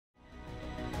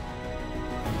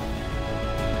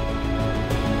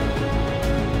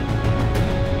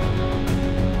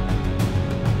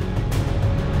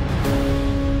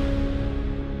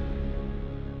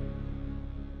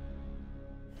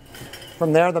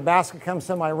From there, the basket comes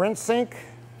to my rinse sink.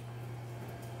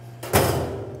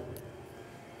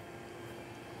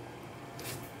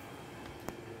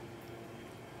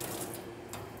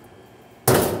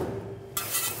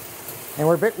 And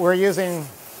we're using,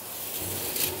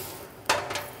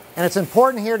 and it's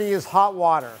important here to use hot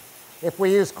water. If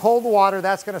we use cold water,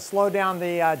 that's going to slow down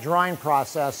the drying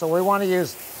process. So we want to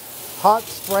use hot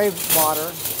spray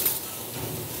water.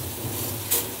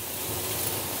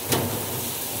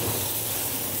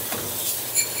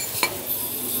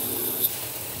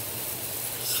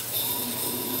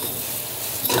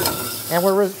 And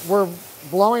we're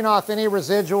blowing off any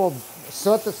residual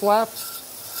soot that's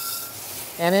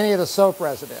left and any of the soap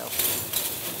residue.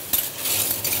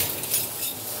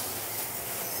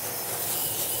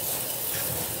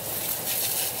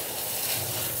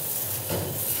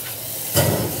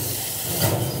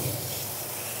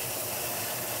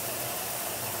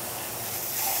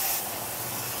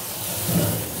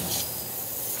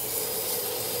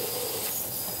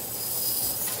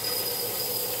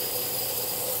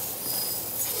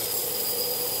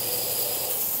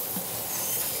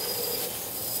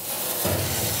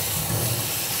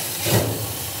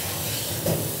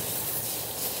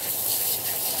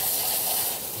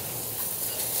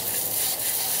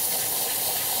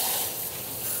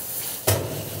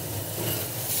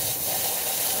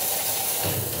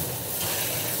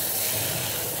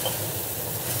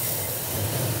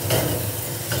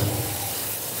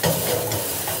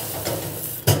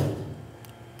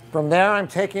 From there, I'm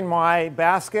taking my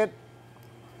basket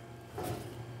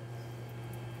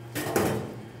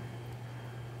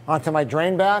onto my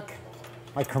drain back,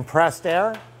 my compressed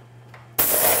air.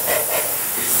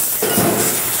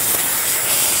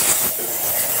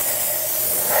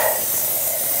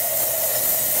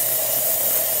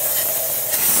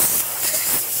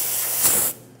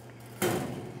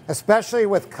 Especially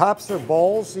with cups or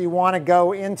bowls, you want to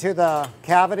go into the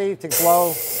cavity to blow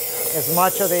as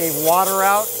much of the water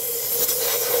out.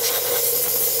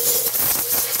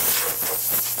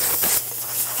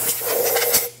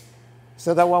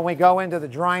 So that when we go into the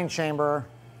drying chamber,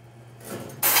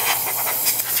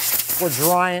 we're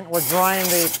drying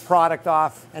the product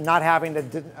off and not having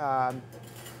to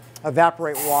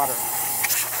evaporate water.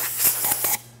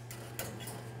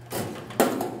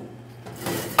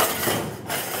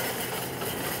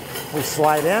 We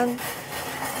slide in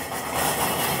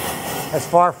as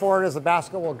far forward as the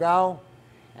basket will go,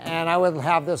 and I would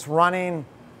have this running.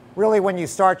 Really, when you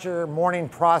start your morning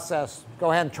process,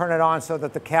 go ahead and turn it on so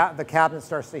that the cabinet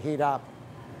starts to heat up.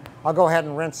 I'll go ahead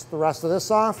and rinse the rest of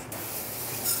this off.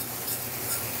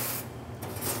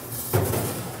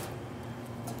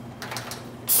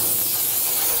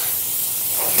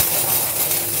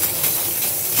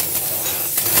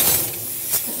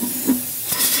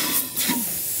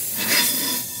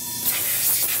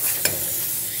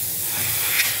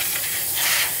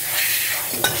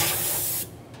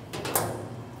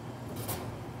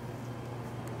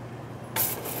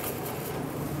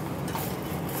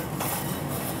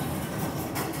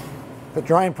 The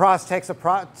drying process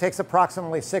takes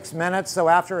approximately 6 minutes, so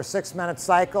after a 6-minute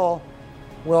cycle,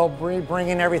 we'll be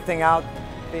bringing everything out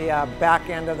the back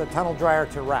end of the tunnel dryer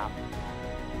to wrap.